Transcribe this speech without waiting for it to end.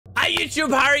Hi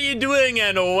YouTube, how are you doing?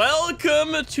 And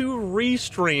welcome to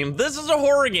Restreamed. This is a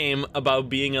horror game about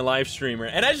being a live streamer.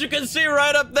 And as you can see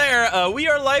right up there, we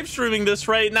are live streaming this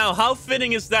right now. How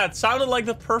fitting is that? Sounded like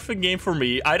the perfect game for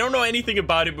me. I don't know anything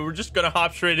about it, but we're just gonna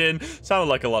hop straight in. Sounded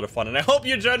like a lot of fun. And I hope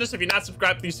you enjoyed this. If you're not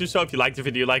subscribed, please do so. If you liked the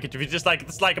video, like it. If you dislike it,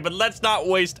 dislike it. But let's not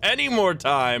waste any more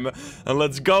time. And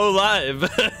let's go live.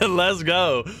 Let's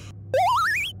go.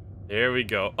 There we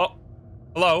go. Oh,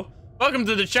 hello. Welcome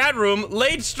to the chat room.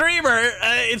 Late streamer.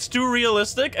 It's too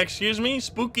realistic. Excuse me.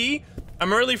 Spooky.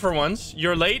 I'm early for once.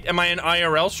 You're late. Am I an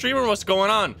IRL streamer? What's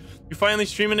going on? You finally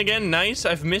streaming again? Nice.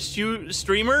 I've missed you,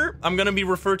 streamer. I'm gonna be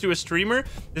referred to as streamer.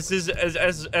 This is,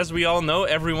 as we all know,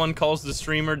 everyone calls the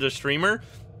streamer the streamer.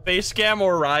 Face scam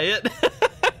or riot.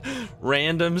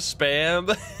 Random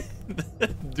spam.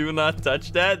 Do not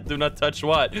touch that. Do not touch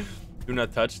what? Do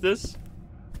not touch this.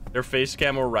 They're face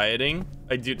cam or rioting.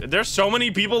 There's so many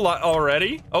people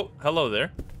already. Oh, hello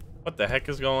there. What the heck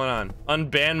is going on?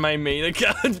 Unban my main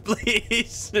account,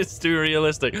 please. It's too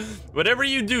realistic. Whatever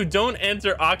you do, don't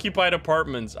enter occupied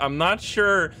apartments. I'm not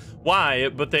sure why,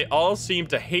 but they all seem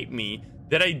to hate me.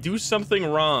 Did I do something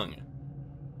wrong?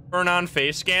 Turn on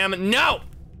face cam? No!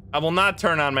 I will not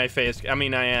turn on my face. I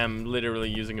mean, I am literally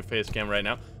using a face cam right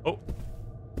now. Oh.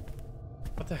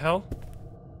 What the hell?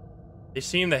 They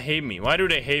seem to hate me. Why do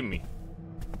they hate me?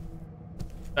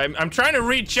 I'm trying to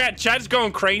read chat. Chat's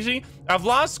going crazy. I've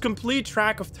lost complete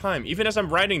track of time. Even as I'm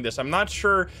writing this, I'm not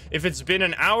sure if it's been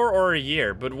an hour or a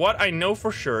year. But what I know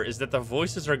for sure is that the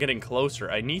voices are getting closer.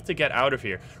 I need to get out of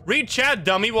here. Read chat,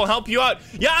 dummy. We'll help you out.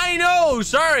 Yeah, I know.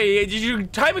 Sorry. You're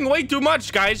typing way too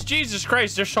much, guys. Jesus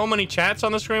Christ. There's so many chats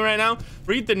on the screen right now.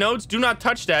 Read the notes. Do not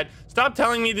touch that. Stop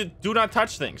telling me to do not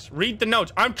touch things. Read the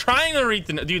notes. I'm trying to read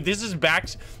the notes. Dude, this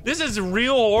is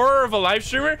real horror of a live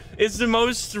streamer. It's the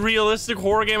most realistic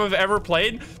horror game I've ever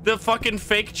played. The fucking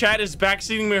fake chat is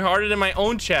backseating me harder than my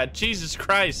own chat. Jesus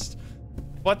Christ.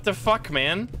 What the fuck,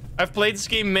 man? I've played this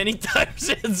game many times.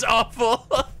 It's awful.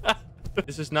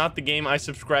 This is not the game I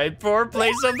subscribed for.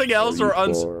 Play something else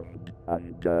or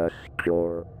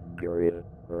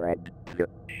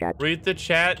read the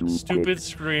chat, stupid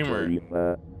screamer.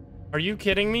 Are you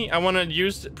kidding me? I want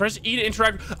to press E to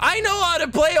interact. I know how to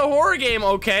play a horror game,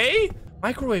 okay?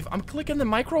 Microwave. I'm clicking the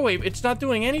microwave. It's not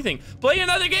doing anything. Play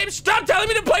another game. Stop telling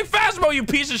me to play Phasmo, you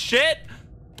piece of shit.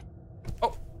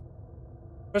 Oh.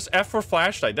 Press F for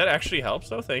flashlight. That actually helps,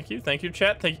 though. Thank you. Thank you,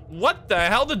 chat. Thank you. What the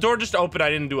hell? The door just opened. I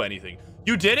didn't do anything.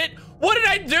 You did it? What did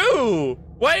I do?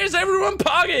 Why is everyone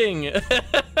pogging?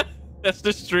 Has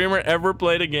the streamer ever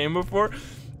played a game before?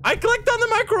 I clicked on the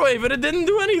microwave and it didn't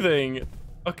do anything.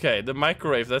 Okay, the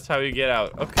microwave, that's how you get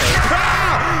out. Okay.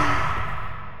 Ah!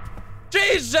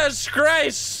 Jesus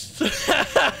Christ!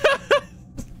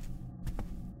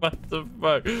 What the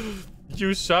fuck?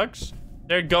 You sucks?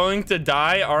 They're going to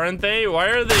die, aren't they? Why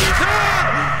are they?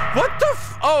 Ah! What the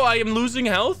oh, I am losing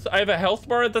health? I have a health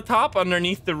bar at the top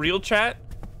underneath the real chat.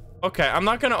 Okay, I'm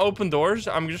not gonna open doors.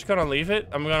 I'm just gonna leave it.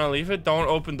 I'm gonna leave it. Don't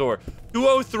open door.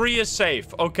 203 is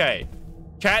safe. Okay.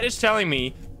 Chat is telling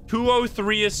me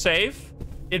 203 is safe.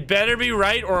 It better be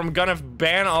right or I'm gonna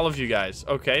ban all of you guys.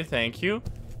 Okay, thank you.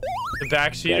 The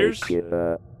backseaters.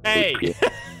 Hey!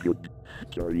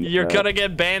 You're gonna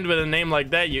get banned with a name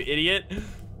like that, you idiot.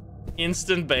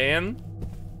 Instant ban.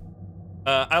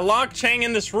 I locked Chang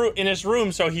in his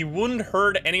room so he wouldn't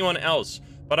hurt anyone else.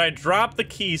 But I dropped the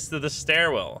keys to the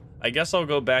stairwell. I guess I'll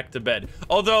go back to bed.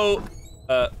 Although,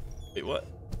 wait, what?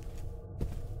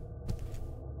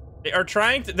 They are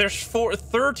trying to, there's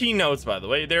 13 notes, by the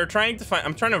way. They're trying to find,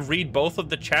 I'm trying to read both of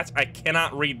the chats. I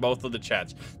cannot read both of the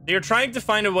chats. They are trying to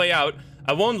find a way out.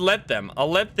 I won't let them.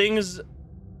 I'll let things,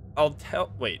 I'll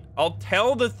tell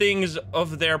the things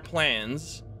of their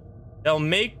plans.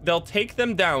 They'll take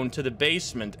them down to the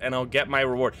basement and I'll get my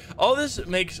reward. All this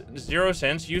makes zero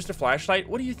sense. Use the flashlight.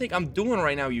 What do you think I'm doing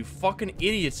right now, you fucking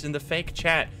idiots in the fake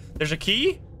chat? There's a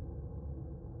key?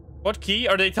 What key?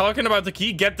 Are they talking about the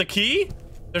key? Get the key?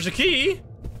 There's a key.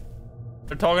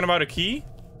 They're talking about a key.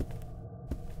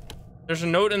 There's a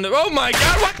note in the... Oh my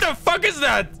god, what the fuck is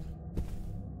that?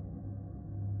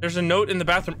 There's a note in the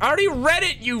bathroom. I already read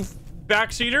it, you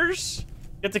backseaters.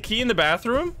 Get the key in the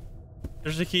bathroom.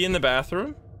 There's a key in the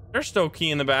bathroom. There's no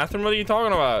key in the bathroom. What are you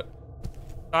talking about?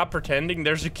 Stop pretending.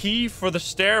 There's a key for the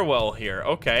stairwell here.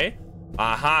 Okay.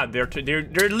 Aha. They're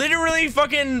literally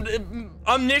fucking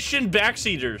omniscient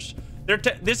backseaters.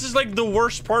 This is like the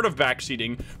worst part of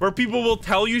backseating, where people will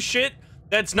tell you shit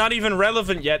that's not even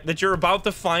relevant yet, that you're about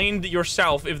to find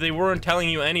yourself if they weren't telling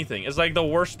you anything. It's like the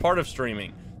worst part of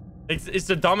streaming. It's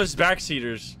the dumbest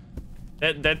backseaters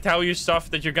that tell you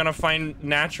stuff that you're gonna find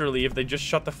naturally if they just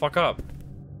shut the fuck up.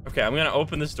 Okay, I'm gonna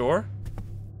open this door.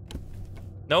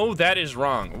 No, that is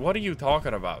wrong. What are you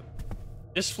talking about?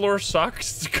 This floor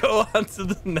sucks. Go on to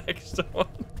the next one.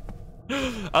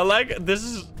 I like this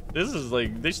is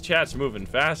like this chat's moving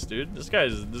fast, dude. This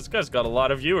guy's got a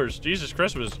lot of viewers. Jesus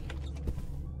Christmas.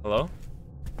 Hello?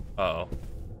 Uh-oh.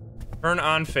 Turn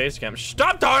on face cam.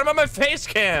 Stop talking about my face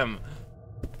cam!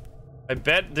 I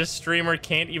bet this streamer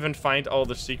can't even find all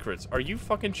the secrets. Are you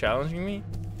fucking challenging me?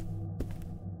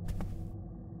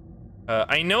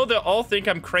 I know they all think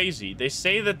I'm crazy. They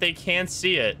say that they can't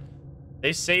see it.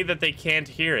 They say that they can't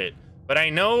hear it. But I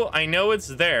know it's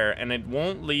there, and it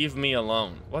won't leave me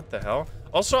alone. What the hell?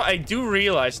 Also, I do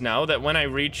realize now that when I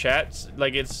read chats,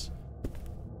 like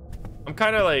I'm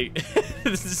kind of like,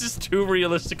 this is too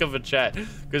realistic of a chat,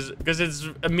 because it's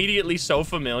immediately so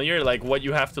familiar, like what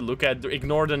you have to look at.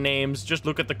 Ignore the names, just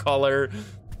look at the color,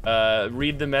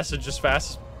 read the message as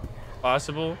fast as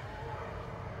possible.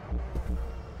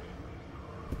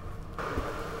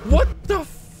 What the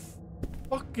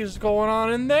fuck is going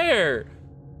on in there?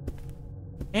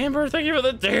 Amber, thank you for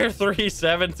the tier 3,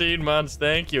 17 months.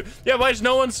 Thank you. Yeah, why is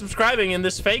no one subscribing in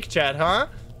this fake chat, huh?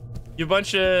 You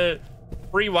bunch of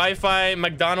free Wi-Fi,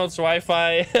 McDonald's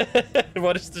Wi-Fi.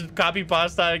 What is the copy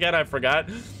pasta again? I forgot.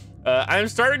 I'm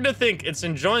starting to think it's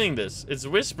enjoying this. Its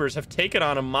whispers have taken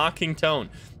on a mocking tone.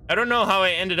 I don't know how I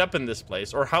ended up in this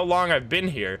place or how long I've been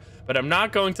here, but I'm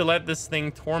not going to let this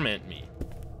thing torment me.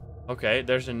 Okay,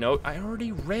 there's a note. I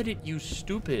already read it, you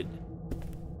stupid.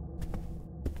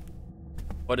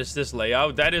 What is this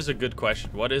layout? That is a good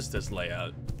question. What is this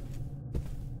layout?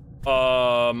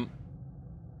 I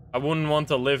wouldn't want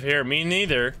to live here. Me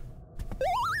neither.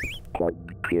 Oh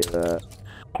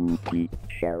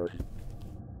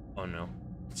no.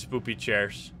 Spoopy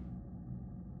chairs.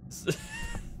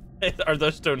 Are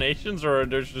those donations or are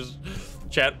those just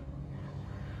chat?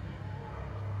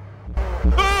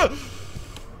 Ah!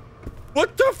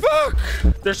 What the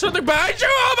fuck? There's something behind you?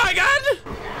 Oh my god!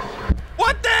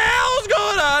 What the hell is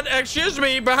going on? Excuse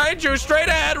me, behind you, straight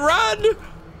ahead, run!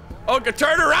 Okay,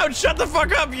 turn around, shut the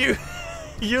fuck up, you.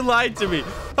 You lied to me.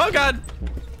 Oh god.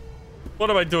 What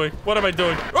am I doing? What am I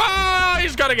doing? Oh,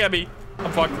 he's gonna get me.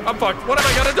 I'm fucked. I'm fucked. What am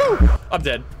I gonna do? I'm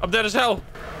dead. I'm dead as hell.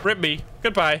 Rip me.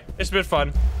 Goodbye. It's been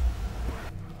fun.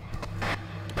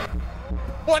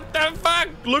 What the fuck?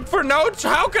 Look for notes?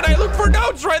 How can I look for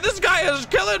notes? Right, this guy is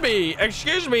killing me.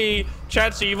 Excuse me,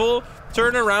 chat's evil.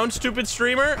 Turn around, stupid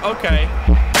streamer. Okay.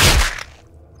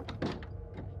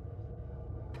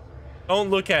 Don't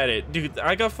look at it. Dude,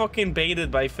 I got fucking baited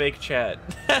by fake chat.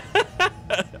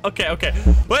 Okay.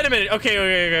 Wait a minute.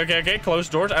 Okay. Close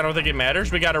doors. I don't think it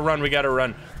matters. We gotta run.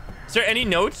 Is there any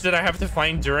notes that I have to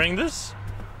find during this?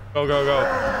 Go.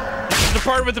 This is the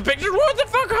part with the pictures. What the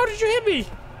fuck? How did you hit me? This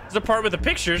is the part with the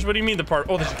pictures. What do you mean the part?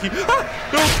 Oh, there's a key. Ah!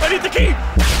 No, I need the key.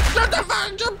 Shut the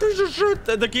fuck up, piece of shit.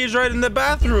 The key's right in the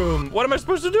bathroom. What am I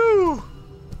supposed to do?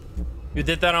 You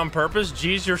did that on purpose?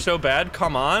 Jeez, you're so bad.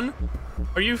 Come on.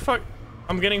 Are you fuck?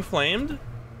 I'm getting flamed.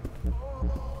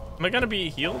 Am I gonna be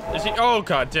healed? Is he? Oh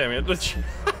god damn it.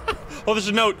 Oh, there's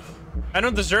a note. I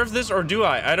don't deserve this, or do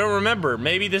I? I don't remember.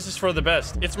 Maybe this is for the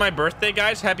best. It's my birthday,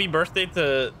 guys. Happy birthday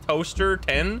to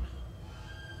Toaster10.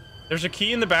 There's a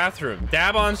key in the bathroom.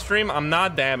 Dab on stream? I'm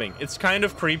not dabbing. It's kind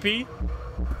of creepy.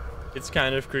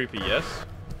 Yes.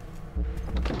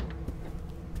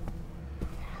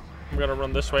 I'm gonna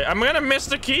run this way. I'm gonna miss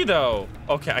the key, though.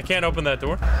 Okay, I can't open that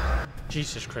door.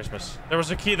 Jesus Christmas. There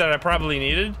was a key that I probably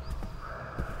needed.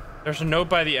 There's a note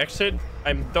by the exit.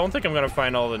 I don't think I'm gonna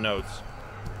find all the notes.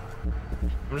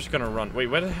 I'm just gonna run. Wait,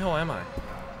 where the hell am I?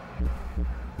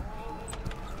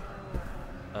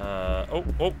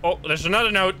 Oh, there's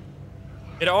another note.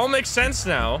 It all makes sense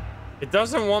now. It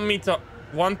doesn't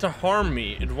want to harm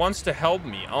me. It wants to help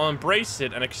me. I'll embrace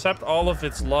it and accept all of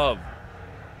its love.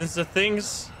 Since the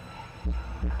things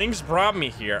brought me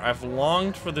here, I've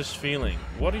longed for this feeling.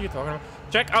 What are you talking about?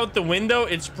 Check out the window.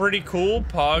 It's pretty cool.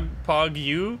 Pog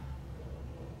you.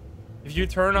 If you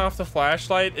turn off the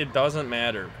flashlight, it doesn't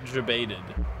matter. Debated.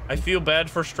 I feel bad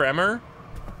for Stremmer.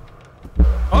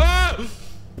 Ah!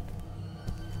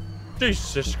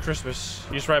 Jesus Christmas.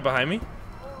 He's right behind me.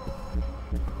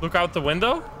 Look out the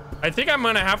window. I think I'm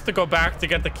gonna have to go back to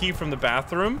get the key from the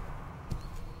bathroom.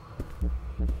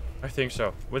 I think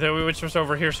so. Which was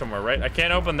over here somewhere, right? I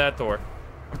can't open that door.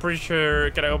 I'm pretty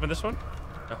sure. Can I open this one?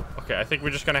 No. Okay, I think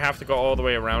we're just gonna have to go all the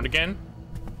way around again.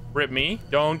 Rip me.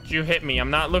 Don't you hit me.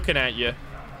 I'm not looking at you.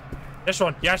 This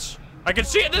one. Yes. I can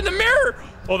see it in the mirror.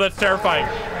 Oh, that's terrifying.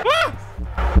 Ah!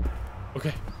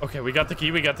 Okay, we got the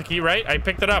key, right? I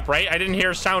picked it up, right? I didn't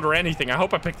hear a sound or anything. I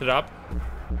hope I picked it up.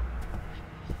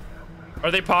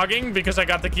 Are they pogging because I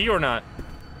got the key or not?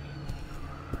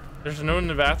 There's a note in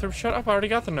the bathroom. Shut up, I already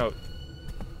got the note.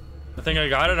 I think I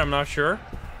got it, I'm not sure.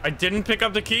 I didn't pick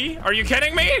up the key? Are you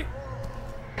kidding me?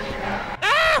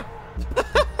 Ah!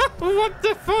 What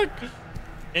the fuck?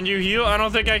 Can you heal? I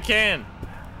don't think I can.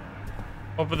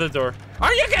 Open the door.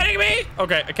 Are you kidding me?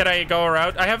 Okay, can I go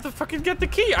around? I have to fucking get the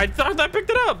key. I thought I picked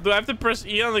it up. Do I have to press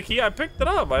E on the key? I picked it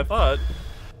up, I thought.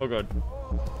 Oh, good.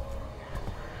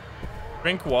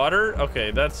 Drink water? Okay,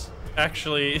 that's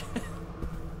actually...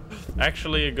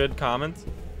 actually a good comment.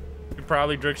 You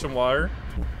probably drink some water.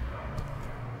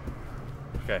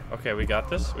 Okay, we got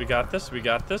this. We got this. We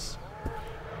got this.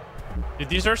 Dude,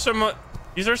 these are some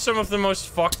of the most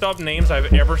fucked up names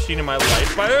I've ever seen in my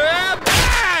life.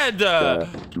 Bad!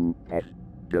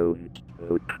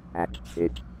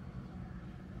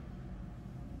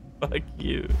 Fuck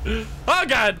you. Oh,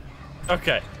 God.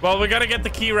 Okay. Well, we gotta get the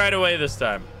key right away this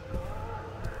time.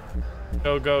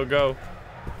 Go, go, go.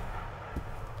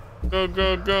 Go,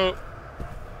 go, go.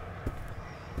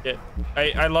 Yeah.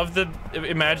 I love the...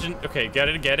 Imagine... Okay, get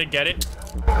it, get it, get it.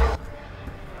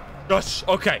 Yes.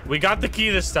 Okay, we got the key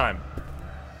this time.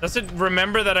 Does it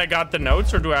remember that I got the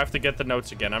notes, or do I have to get the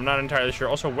notes again? I'm not entirely sure.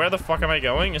 Also, where the fuck am I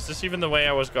going? Is this even the way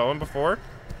I was going before?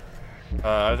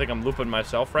 I think I'm looping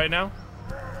myself right now.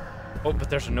 Oh,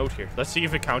 but there's a note here. Let's see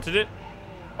if it counted it.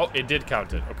 Oh, it did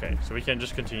count it. Okay, so we can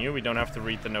just continue. We don't have to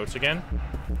read the notes again.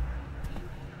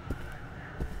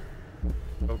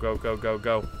 Go, go, go, go,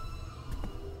 go.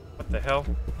 What the hell?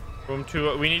 Room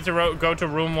 2. We need to go to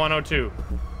room 102.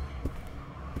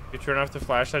 If you turn off the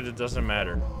flashlight, it doesn't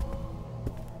matter.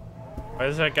 Why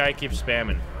does that guy keep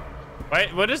spamming?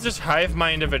 What is this hive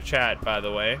mind of a chat, by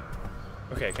the way?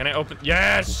 Okay, can I open?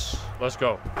 Yes! Let's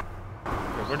go.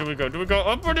 Okay, where do we go? Do we go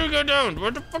up or do we go down?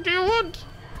 What the fuck do you want?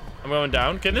 I'm going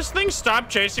down. Can this thing stop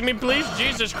chasing me, please?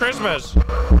 Jesus Christmas.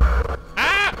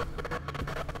 Ah!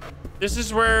 This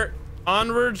is where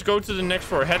onwards go to the next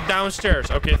floor. Head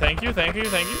downstairs. Okay, thank you, thank you,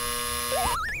 thank you.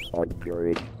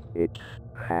 It's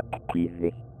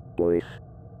happening, boys.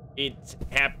 It's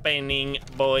happening,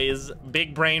 boys.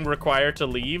 Big brain required to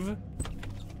leave.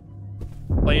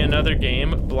 Play another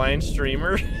game. Blind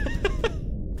streamer.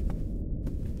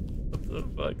 What the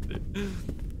fuck, dude?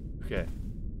 Okay.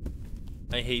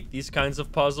 I hate these kinds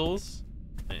of puzzles.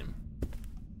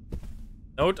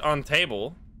 Note on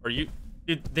table. Are you...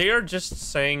 Dude, they are just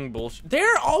saying bullshit.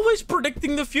 They're always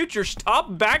predicting the future.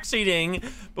 Stop backseating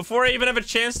before I even have a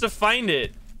chance to find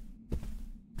it.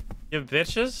 You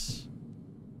bitches.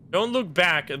 Don't look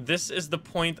back. This is the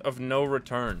point of no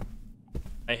return.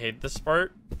 I hate this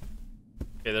part.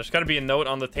 Okay, there's got to be a note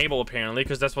on the table, apparently,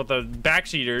 because that's what the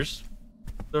backseaters...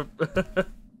 The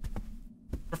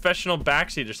professional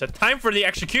backseaters said. Time for the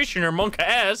executioner, Monka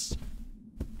S.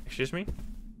 Excuse me?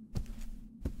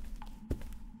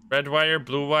 Red wire,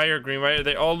 blue wire, green wire.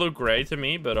 They all look gray to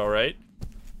me, but all right.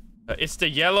 It's the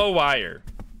yellow wire.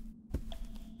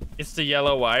 It's the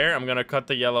yellow wire. I'm going to cut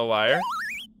the yellow wire.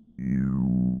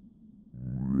 You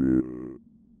will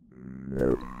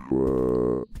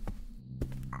never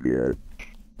get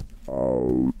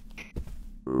out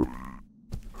of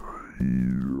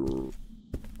here.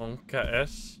 Monka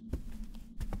S.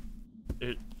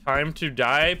 Time to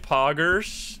die,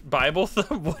 poggers. Bible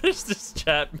thumb. What is this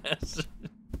chat message?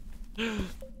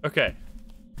 Okay.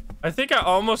 I think I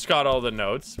almost got all the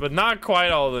notes, but not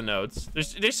quite all the notes.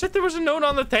 They said there was a note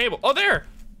on the table. Oh, there!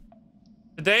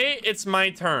 Today, it's my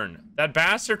turn. That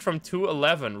bastard from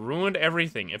 211 ruined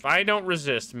everything. If I don't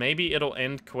resist, maybe it'll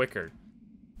end quicker.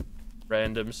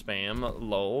 Random spam,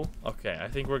 lol. Okay, I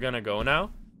think we're gonna go now.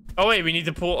 Oh, wait, we need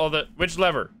to pull all the... Which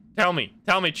lever? Tell me,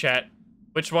 chat.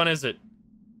 Which one is it?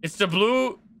 It's the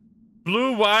blue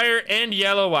wire and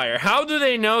yellow wire. How do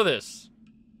they know this?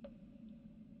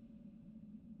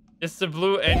 It's the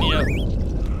blue and yellow.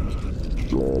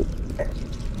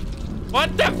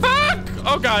 What the fuck?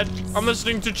 Oh god, I'm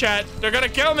listening to chat. They're gonna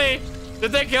kill me.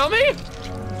 Did they kill me?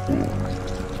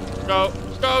 Go,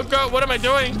 go, go. What am I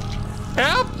doing?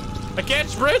 Help! I can't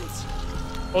sprint.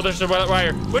 Oh, there's a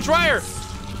wire. Which wire?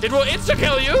 It will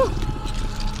insta-kill you.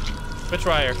 Which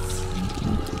wire?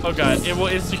 Oh god, it will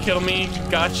insta-kill me.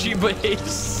 Gotcha,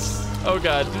 base. Oh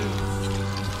god.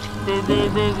 Go, go,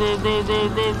 go, go, go, go,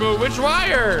 go, go. Which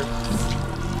wire?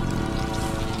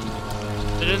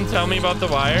 They didn't tell me about the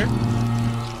wire.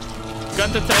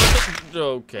 Got the teleport.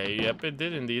 Okay, yep, it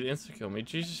did indeed insta-kill me.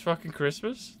 Jesus fucking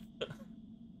Christmas.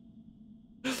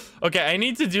 Okay, I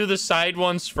need to do the side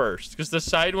ones first, because the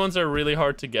side ones are really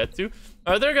hard to get to.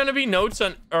 Are there gonna be notes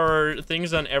on or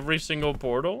things on every single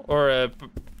portal or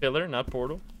pillar, not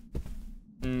portal?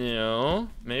 No,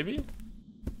 maybe.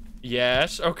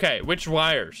 Yes. Okay. Which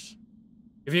wires?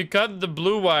 If you cut the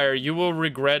blue wire, you will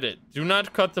regret it. Do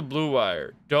not cut the blue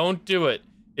wire. Don't do it.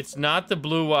 It's not the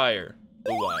blue wire.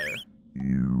 Blue wire.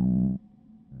 You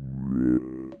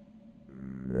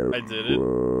will I did it.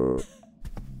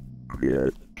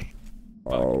 Get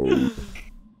out.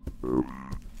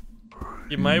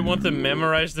 You might want to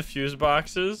memorize the fuse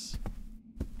boxes.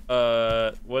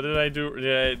 What did I do?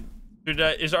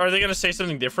 Are they gonna say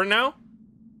something different now?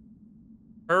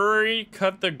 Hurry,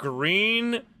 cut the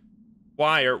green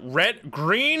wire.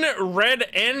 Green, red,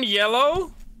 and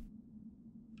yellow?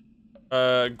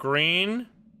 Green,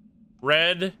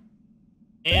 red,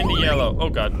 and yellow. Oh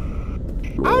god.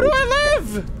 How do I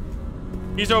live?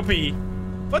 He's OP.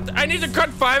 What? I need to cut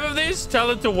 5 of these? Tell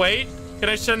it to wait? Can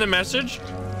I send a message?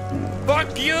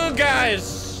 Fuck you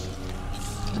guys!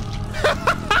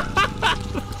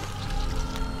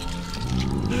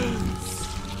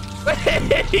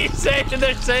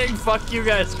 They're saying fuck you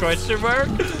guys, question mark?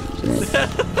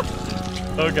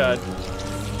 Oh god.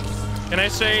 Can I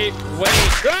say wait?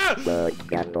 Ah!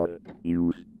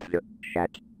 Use the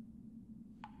chat.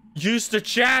 Use the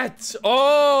chat.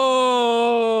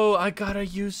 Oh, I gotta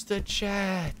use the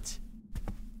chat.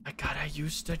 I gotta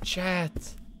use the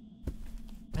chat.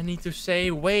 I need to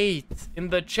say wait in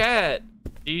the chat.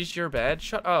 Geez, you're bad.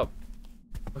 Shut up.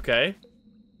 Okay.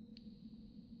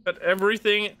 Cut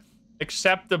everything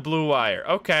except the blue wire.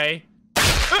 Okay.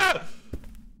 Ah!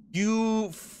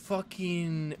 You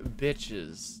fucking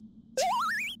bitches.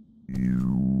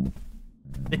 You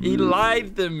He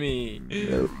lied to me.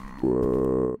 never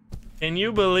Can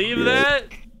you believe that?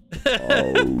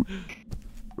 out here.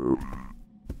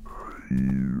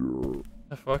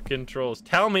 The fucking trolls.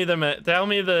 Tell me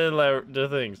the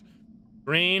things.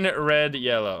 Green, red,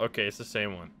 yellow. Okay, it's the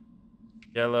same one.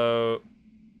 Yellow,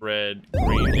 red,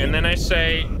 green. And then I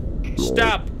say,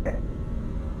 stop.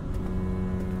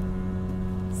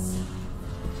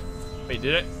 Wait,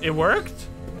 did it? It worked?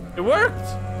 It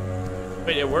worked?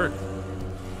 Wait, it worked.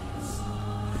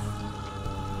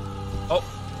 Oh.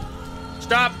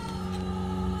 Stop.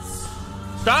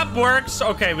 Stop works.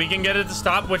 Okay, we can get it to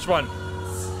stop. Which one?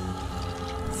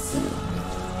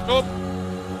 Oh.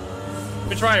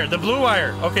 Which wire? The blue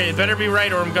wire. Okay, it better be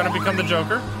right or I'm gonna become the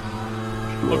Joker.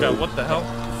 Oh god, what the hell?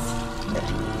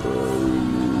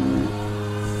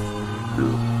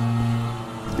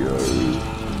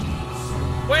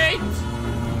 Wait!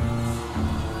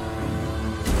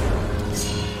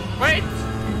 Wait!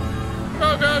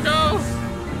 Go, go, go!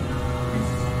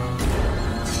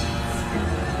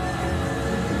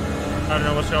 I don't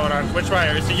know what's going on. Which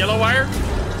wire? Is it yellow wire?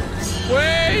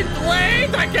 Wait!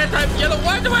 Wait! I can't type yellow.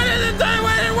 What? Why did it die?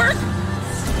 Why did it work?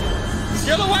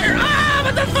 Yellow wire! Ah!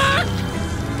 What the fuck?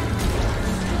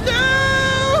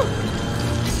 No!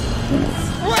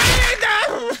 Wait!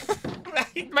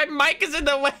 No! My mic is in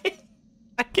the way.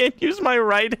 I can't use my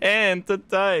right hand to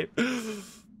type.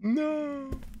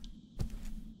 No.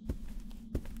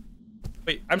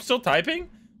 Wait, I'm still typing?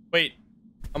 Wait,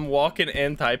 I'm walking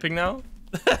and typing now?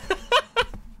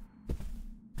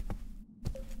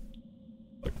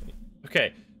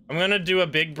 Okay, I'm gonna do a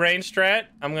big brain strat.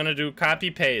 I'm gonna do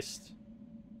copy paste.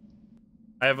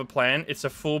 I have a plan. It's a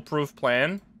foolproof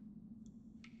plan.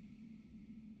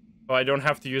 So I don't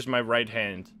have to use my right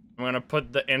hand. I'm gonna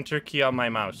put the enter key on my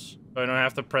mouse. So I don't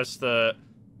have to press the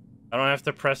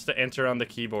enter on the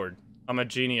keyboard. I'm a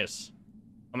genius.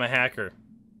 I'm a hacker.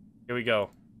 Here we go.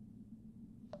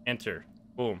 Enter.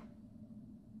 Boom.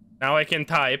 Now I can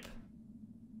type.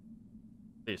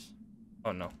 Please.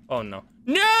 Oh no. Oh no.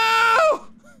 No!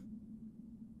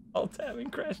 Alt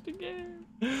tabbing crashed again.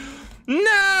 No!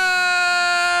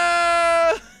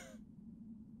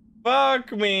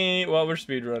 Fuck me. Well, we're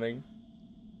speedrunning.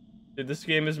 Dude, this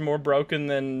game is more broken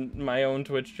than my own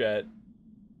Twitch chat.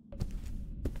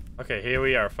 Okay, here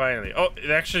we are, finally. Oh, it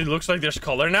actually looks like there's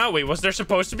color now? Wait, was there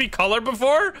supposed to be color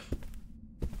before?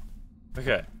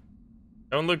 Okay.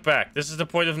 Don't look back. This is the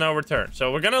point of no return.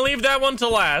 So we're gonna leave that one to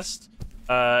last.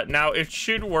 Now it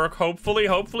should work, hopefully.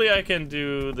 Hopefully I can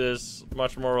do this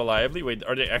much more reliably. Wait,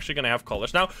 are they actually gonna have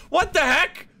colors now? What the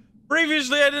heck?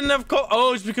 Previously I didn't have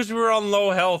oh, it's because we were on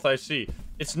low health, I see.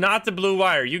 It's not the blue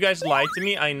wire. You guys lied to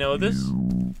me, I know this.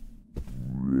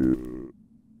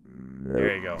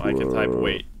 There you go, I can type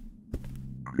wait.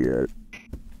 Get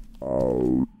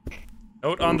out.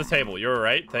 Note on the table, you're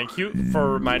right. Thank you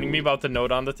for reminding me about the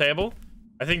note on the table.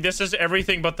 I think this is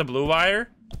everything but the blue wire.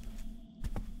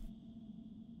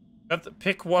 Got to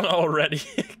pick one already.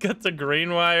 Got the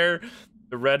green wire,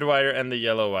 the red wire, and the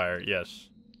yellow wire. Yes.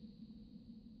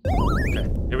 Okay,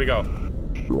 here we go.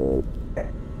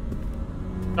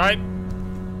 Type.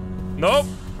 Nope.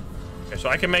 Okay, so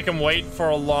I can make him wait for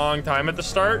a long time at the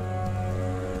start.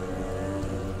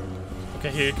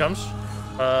 Okay, here he comes.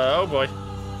 Oh boy.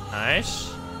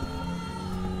 Nice.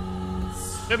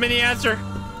 Give me the answer.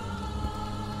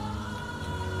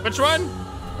 Which one?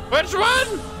 Which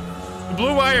one? The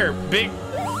blue wire. Big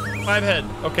 5 head.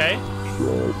 Okay.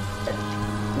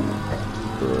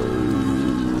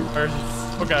 Where's...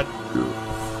 Oh god.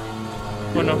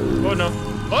 Oh no. Oh no.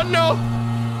 Oh no!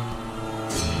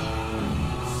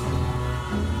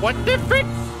 What the frick?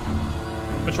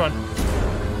 Which one?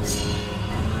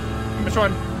 Which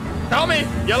one? Tell me!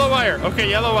 Yellow wire. Okay,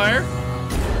 yellow wire.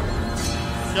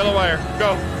 Yellow wire.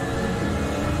 Go.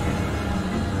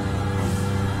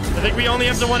 I think we only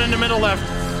have the one in the middle left.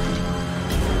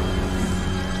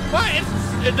 What?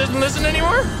 It doesn't listen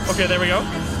anymore? Okay, there we go.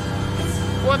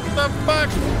 What the fuck?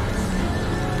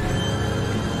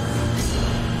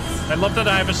 I love that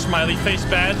I have a smiley face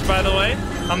badge, by the way.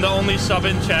 I'm the only sub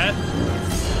in chat.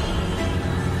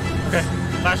 Okay,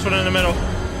 last one in the middle.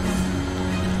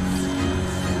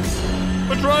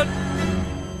 Which one?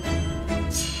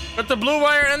 Got the blue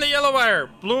wire and the yellow wire.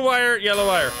 Blue wire, yellow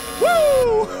wire.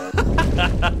 Woo!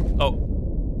 Oh.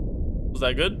 Was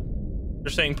that good?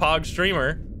 They're saying Pog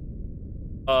streamer.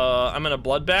 I'm in a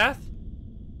bloodbath.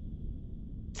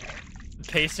 The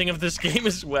pacing of this game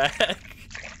is whack.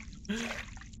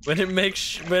 When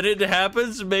it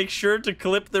happens, make sure to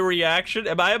clip the reaction.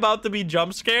 Am I about to be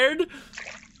jump scared?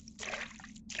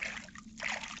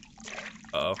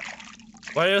 Uh oh.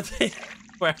 Why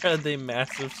are they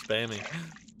massive spamming?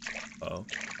 Oh.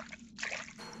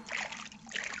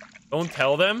 Don't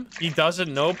tell them. He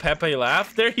doesn't know Pepe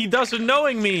laughed there. He doesn't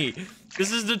knowing me.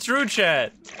 This is the true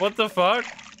chat. What the fuck?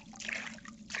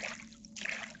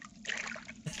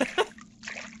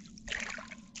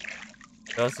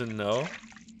 Doesn't know.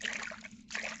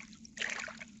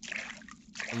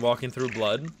 I'm walking through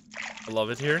blood. I love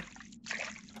it here.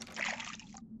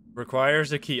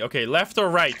 Requires a key. Okay, left or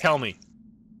right? Tell me.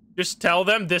 Just tell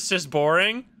them this is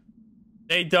boring.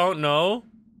 They don't know.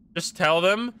 Just tell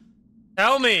them.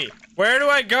 Tell me. Where do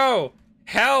I go?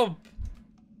 Help.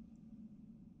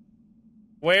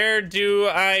 Where do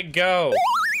I go?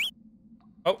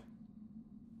 Oh.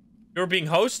 You're being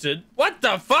hosted. What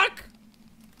the fuck?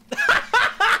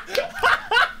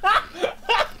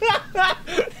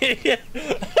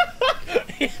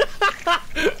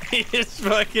 He is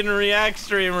fucking react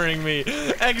streamering me.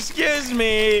 Excuse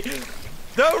me.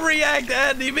 Don't react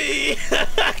Andy me.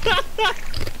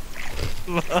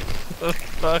 What the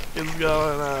fuck is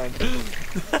going on?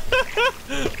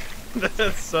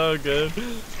 That's so good.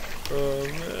 Oh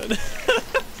man.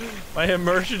 My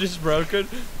immersion is broken.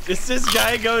 Is this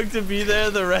guy going to be there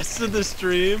the rest of the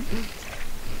stream?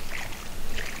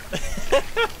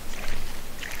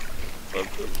 What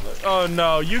the fuck? Oh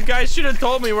no, you guys should have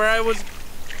told me where I was.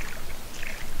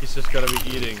 He's just gonna be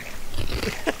eating.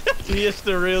 He is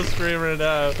the real streamer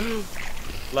now.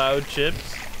 Loud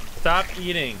chips. Stop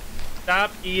eating.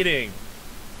 Stop eating.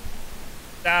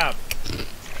 Stop.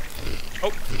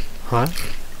 Oh. Huh?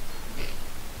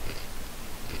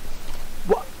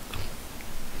 What?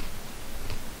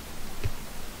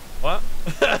 What?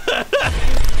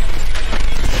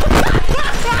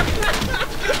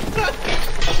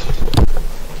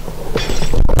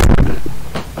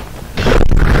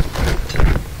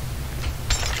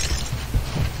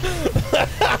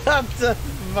 What the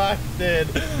fuck, dude?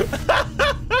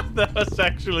 That was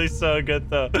actually so good,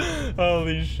 though.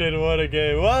 Holy shit, what a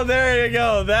game. Well, there you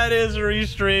go. That is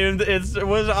Restreamed. It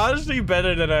was honestly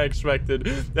better than I expected.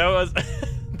 That was...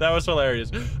 That was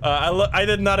hilarious. I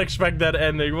did not expect that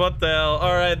ending. What the hell?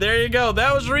 All right, there you go.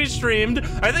 That was Restreamed.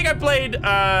 I think I played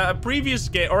a previous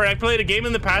game, or I played a game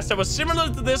in the past that was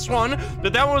similar to this one,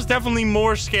 but that one was definitely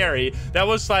more scary. That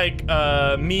was like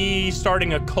me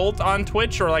starting a cult on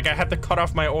Twitch, or like I had to cut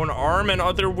off my own arm and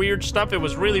other weird stuff. It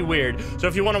was really weird. So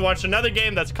if you want to watch another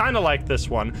game that's kind of like this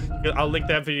one, I'll link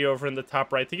that video over in the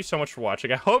top right. Thank you so much for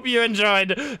watching. I hope you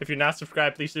enjoyed. If you're not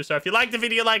subscribed, please do so. If you like the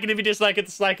video, like it. If you dislike it,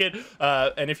 dislike it.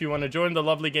 And if you want to join the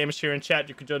lovely gamers here in chat,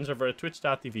 you can join us over at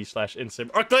twitch.tv/insim,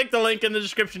 or click the link in the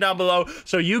description down below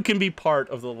so you can be part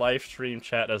of the live stream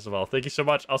chat as well. Thank you so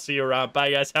much. I'll see you around.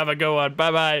 Bye, guys. Have a good one.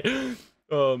 Bye-bye.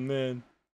 Oh, man.